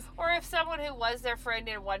 because... Or if someone who was their friend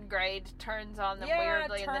in one grade turns on them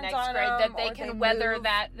weirdly in the next on grade, them, that they or can they weather move.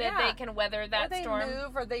 that they can weather that or they storm.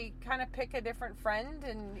 move, or they kind of pick a different friend,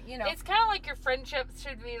 and, It's kind of like your friendships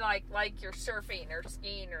should be like you're surfing or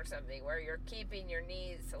skiing or something, where you're keeping your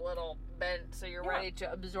knees a little bent so you're ready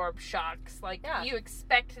to absorb shocks. You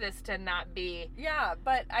expect this to not be... Yeah,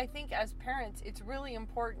 but I think as parents, it's really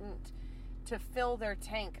important to fill their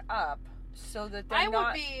tank up so that they're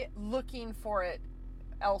not looking for it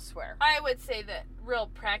elsewhere. I would say that real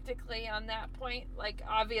practically on that point,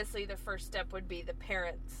 obviously the first step would be the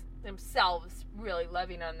parents themselves really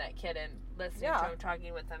loving on that kid and listening to him,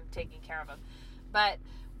 talking with them, taking care of him. But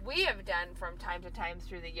we have done from time to time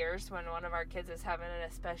through the years when one of our kids is having an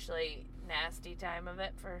especially nasty time of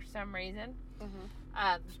it for some reason.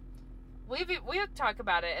 We talk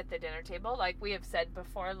about it at the dinner table, like we have said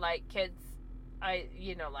before, kids,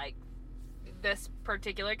 this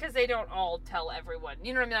particular, because they don't all tell everyone,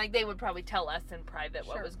 you know what I mean? They would probably tell us in private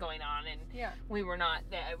what was going on, and we were not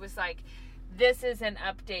there. It was this is an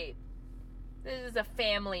update. This is a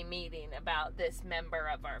family meeting about this member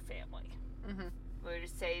of our family. We would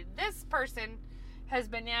just say, this person has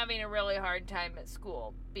been having a really hard time at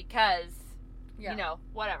school because,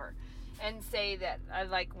 whatever. And say that,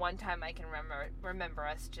 one time I can remember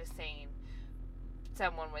us just saying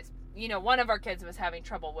someone was, one of our kids was having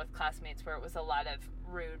trouble with classmates where it was a lot of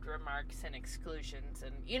rude remarks and exclusions,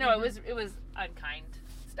 and it was unkind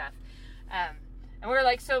stuff. And we were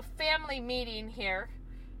like, so family meeting here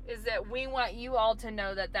is that we want you all to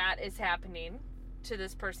know that is happening to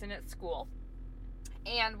this person at school,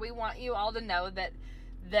 and we want you all to know that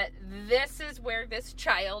this is where this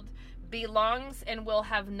child belongs and will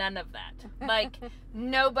have none of that.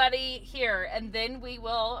 Nobody here. And then we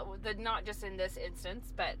will, not just in this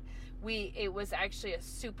instance, but it was actually a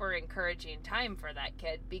super encouraging time for that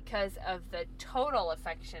kid because of the total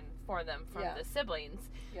affection for them from the siblings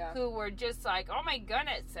who were just like, oh my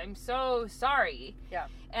goodness, I'm so sorry.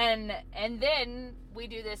 And then we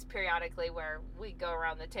do this periodically where we go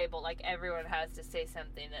around the table, everyone has to say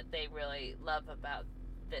something that they really love about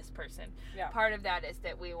this person. Part of that is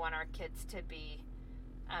that we want our kids to be,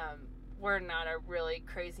 we're not a really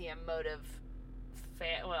crazy emotive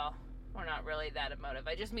we're not really that emotive.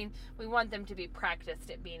 I just mean we want them to be practiced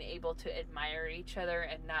at being able to admire each other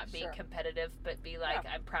and not be competitive, but be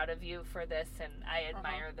I'm proud of you for this, and I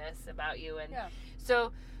admire this about you. And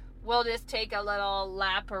so we'll just take a little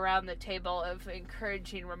lap around the table of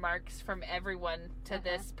encouraging remarks from everyone to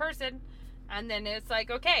this person. And then it's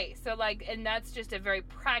okay, so and that's just a very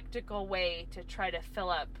practical way to try to fill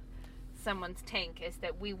up someone's tank, is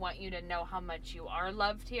that we want you to know how much you are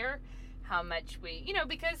loved here, how much we,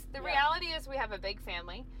 because the reality is we have a big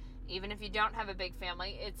family. Even if you don't have a big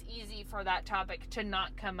family, it's easy for that topic to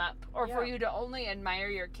not come up, or for you to only admire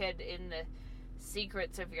your kid in the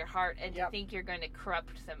secrets of your heart and to think you're going to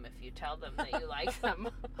corrupt them if you tell them that you like them.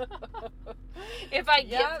 If I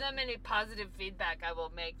give them any positive feedback, I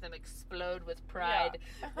will make them explode with pride,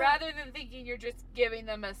 rather than thinking you're just giving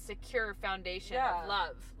them a secure foundation of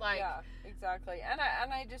love. Exactly. And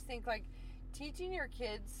I just think teaching your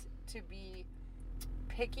kids to be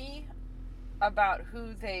picky about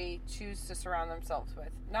who they choose to surround themselves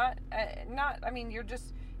with.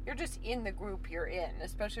 You're just in the group you're in.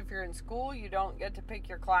 Especially if you're in school, you don't get to pick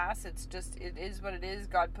your class. It is what it is.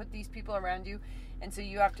 God put these people around you. And so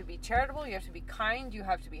you have to be charitable, you have to be kind, you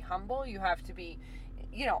have to be humble, you have to be,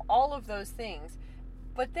 all of those things.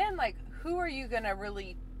 But then, who are you going to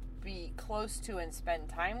really be close to and spend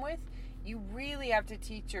time with? You really have to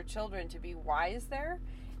teach your children to be wise there.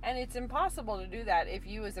 And it's impossible to do that if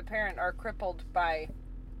you as a parent are crippled by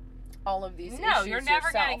all of these issues yourself. No, you're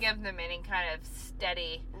never going to give them any kind of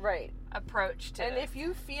steady approach to it. And if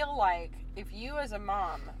you as a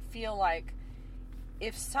mom feel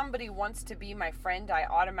if somebody wants to be my friend, I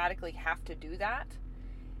automatically have to do that,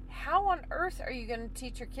 how on earth are you going to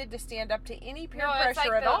teach your kid to stand up to any peer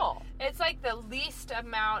pressure at all? It's the least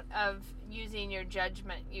amount of using your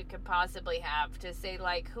judgment you could possibly have to say,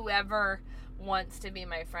 whoever wants to be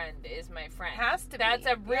my friend is my friend. Has to That's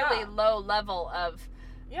be. a really Yeah. low level of,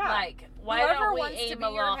 like, why Whoever don't we wants to aim be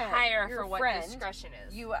a your little head, higher your for what friend, discretion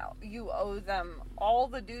is? You owe them all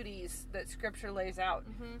the duties that Scripture lays out.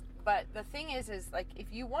 Mm-hmm. But the thing is like,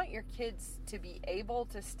 if you want your kids to be able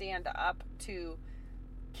to stand up to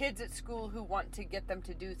kids at school who want to get them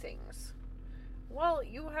to do things, well,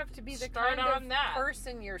 you have to be the Start kind on of that.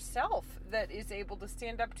 person yourself that is able to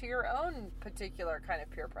stand up to your own particular kind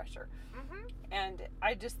of peer pressure. Mm-hmm. And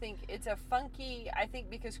I just think it's a funky, I think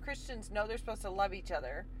because Christians know they're supposed to love each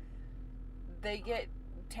other, they get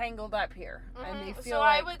tangled up here. And they feel So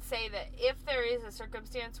like, I would say that if there is a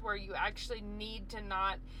circumstance where you actually need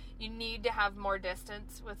to have more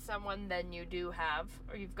distance with someone than you do have,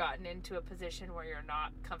 or you've gotten into a position where you're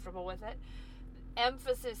not comfortable with it,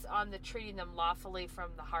 emphasis on the treating them lawfully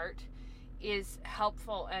from the heart is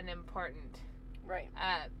helpful and important. right.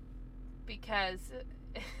 Because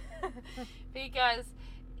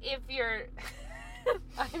if you're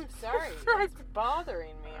I'm sorry. It's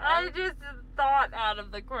bothering me. I just thought out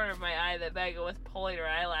of the corner of my eye that Megan was pulling her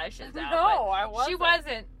eyelashes out. No, but I wasn't. She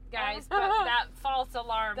wasn't, guys. But that false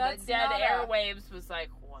alarm, the That's dead not airwaves, was like,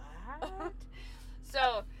 what?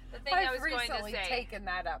 So the thing I was going to recently say, taken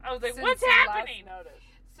that up. I was like, since what's you last happening? noticed.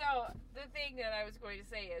 So the thing that I was going to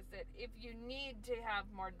say is that if you need to have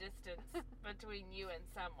more distance between you and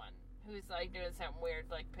someone who's like doing something weird,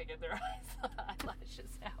 like picking their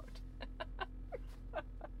eyelashes out.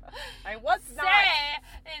 I was not.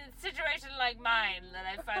 Say in a situation like mine that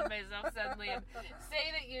I find myself suddenly in,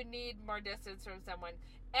 say that you need more distance from someone.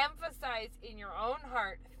 Emphasize in your own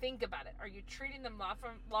heart, think about it. Are you treating them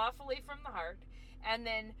lawfully from the heart? And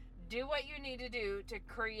then do what you need to do to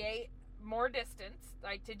create more distance,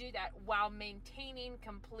 like to do that while maintaining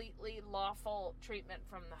completely lawful treatment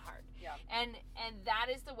from the heart. Yeah. And that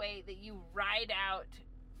is the way that you ride out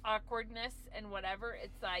awkwardness and whatever.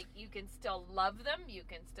 It's like you can still love them, you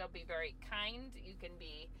can still be very kind, you can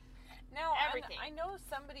be Now, everything. I know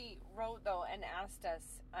somebody wrote though and asked us,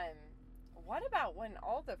 what about when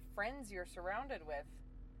all the friends you're surrounded with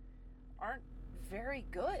aren't very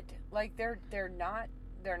good? Like they're not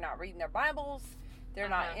reading their Bibles. They're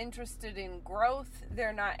not interested in growth.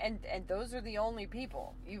 They're not, and those are the only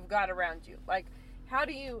people you've got around you. Like, how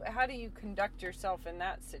do you conduct yourself in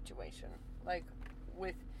that situation? Like,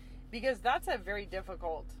 because that's a very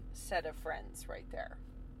difficult set of friends right there.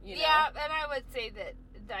 You know? Yeah, and I would say that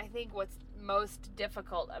I think what's most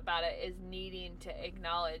difficult about it is needing to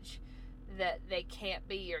acknowledge that they can't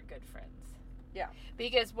be your good friends. Yeah.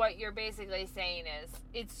 Because what you're basically saying is,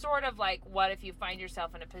 it's sort of like, what if you find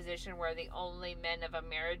yourself in a position where the only men of a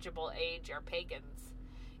marriageable age are pagans?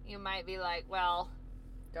 You might be like, well,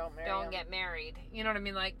 don't get married. You know what I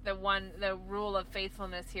mean? Like the rule of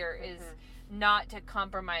faithfulness here is not to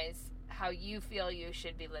compromise how you feel you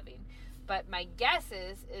should be living. But my guess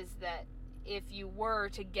is that if you were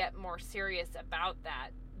to get more serious about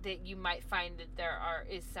that you might find that there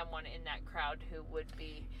is someone in that crowd who would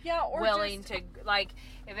be willing to, like,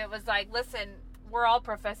 if it was like, listen, we're all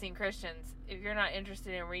professing Christians. If you're not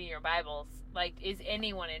interested in reading your Bibles, like, is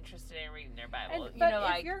anyone interested in reading their Bible? But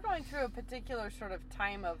if you're going through a particular sort of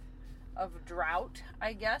time of drought,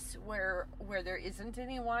 I guess, where there isn't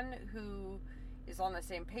anyone who is on the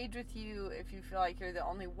same page with you, if you feel like you're the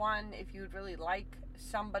only one, if you would really like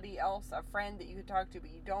somebody else, a friend that you could talk to, but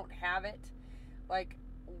you don't have it, like,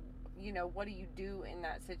 you know, what do you do in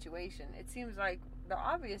that situation? It seems like the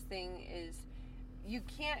obvious thing is you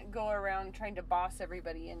can't go around trying to boss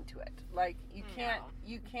everybody into it. Like, you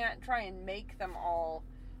can't try and make them all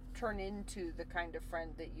turn into the kind of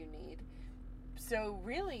friend that you need. So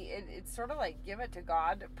really, it's sort of like, give it to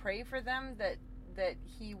God, pray for them that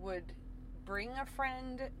He would bring a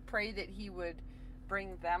friend, pray that He would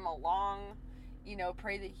bring them along, you know,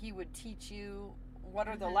 pray that He would teach you what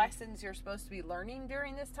are the lessons you're supposed to be learning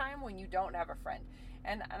during this time when you don't have a friend.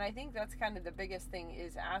 And I think that's kind of the biggest thing,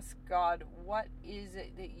 is ask God, what is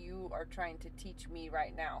it that you are trying to teach me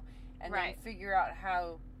right now? And then figure out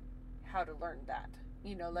how to learn that.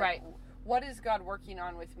 You know, like, what is God working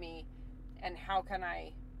on with me, and how can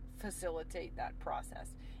I facilitate that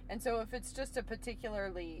process? And so if it's just a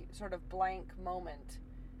particularly sort of blank moment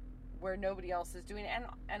where nobody else is doing it,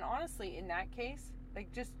 and honestly, in that case,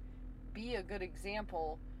 like, just be a good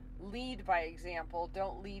example, lead by example,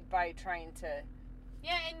 don't lead by trying to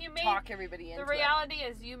and you may talk everybody into it. The reality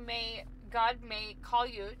is God may call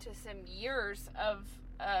you to some years of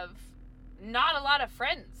not a lot of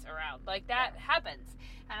friends around. Like, that happens.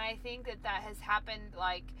 And I think that has happened.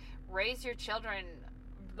 Like, raise your children,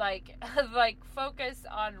 like focus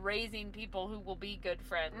on raising people who will be good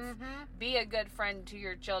friends. Be a good friend to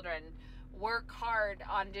your children work hard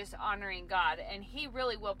on just honoring God, and He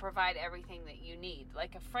really will provide everything that you need.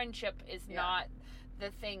 Like, a friendship is not the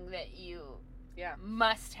thing that you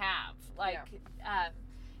must have. Like,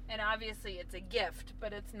 and obviously it's a gift,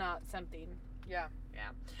 but it's not something. Yeah.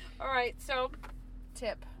 All right, so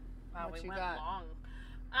Tip. wow, What we you went got? long.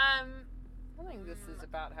 I think this is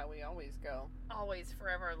about how we always go. Always,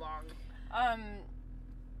 forever long.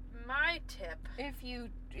 My tip. If you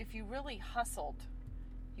really hustled,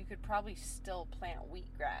 you could probably still plant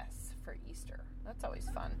wheatgrass for Easter. That's always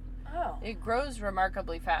fun. Oh. It grows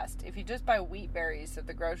remarkably fast. If you just buy wheat berries at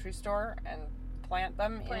the grocery store and plant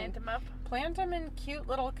them up. plant them in cute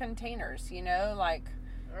little containers, like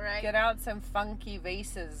All right. get out some funky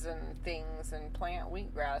vases and things and plant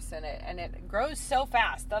wheatgrass in it, and it grows so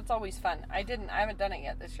fast. That's always fun. I haven't done it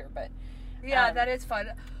yet this year, but Yeah, that is fun.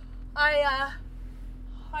 I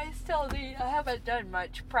haven't done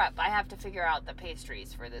much prep. I have to figure out the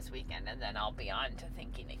pastries for this weekend, and then I'll be on to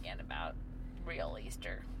thinking again about real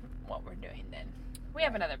Easter, what we're doing then. We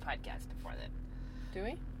have another podcast before then. do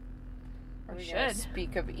we? Are We we gonna should.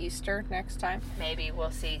 speak of Easter next time? Maybe,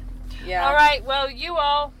 we'll see. Yeah. All right, well, you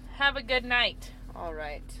all have a good night. All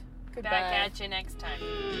right. Goodbye. Back at you next time.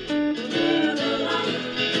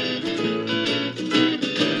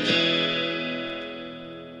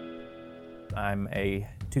 I'm a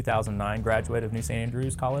 2009 graduate of New St.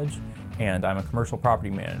 Andrews College, and I'm a commercial property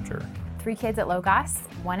manager. 3 kids at Logos,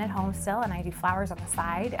 1 at home still, and I do flowers on the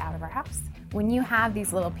side out of our house. When you have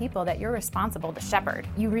these little people that you're responsible to shepherd,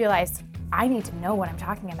 you realize I need to know what I'm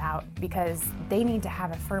talking about because they need to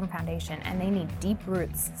have a firm foundation and they need deep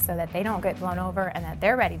roots so that they don't get blown over and that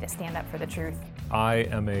they're ready to stand up for the truth. I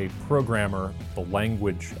am a programmer. The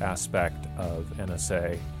language aspect of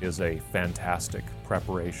NSA is a fantastic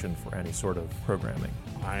preparation for any sort of programming.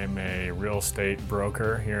 I'm a real estate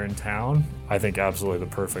broker here in town. I think absolutely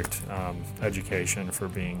the perfect education for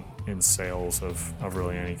being in sales of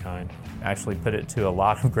really any kind. I actually put it to a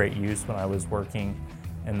lot of great use when I was working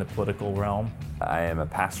in the political realm. I am a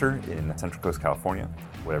pastor in Central Coast, California.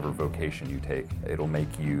 Whatever vocation you take, it'll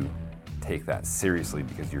make you take that seriously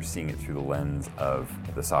because you're seeing it through the lens of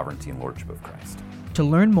the sovereignty and lordship of Christ. To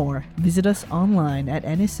learn more, visit us online at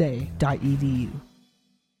nsa.edu.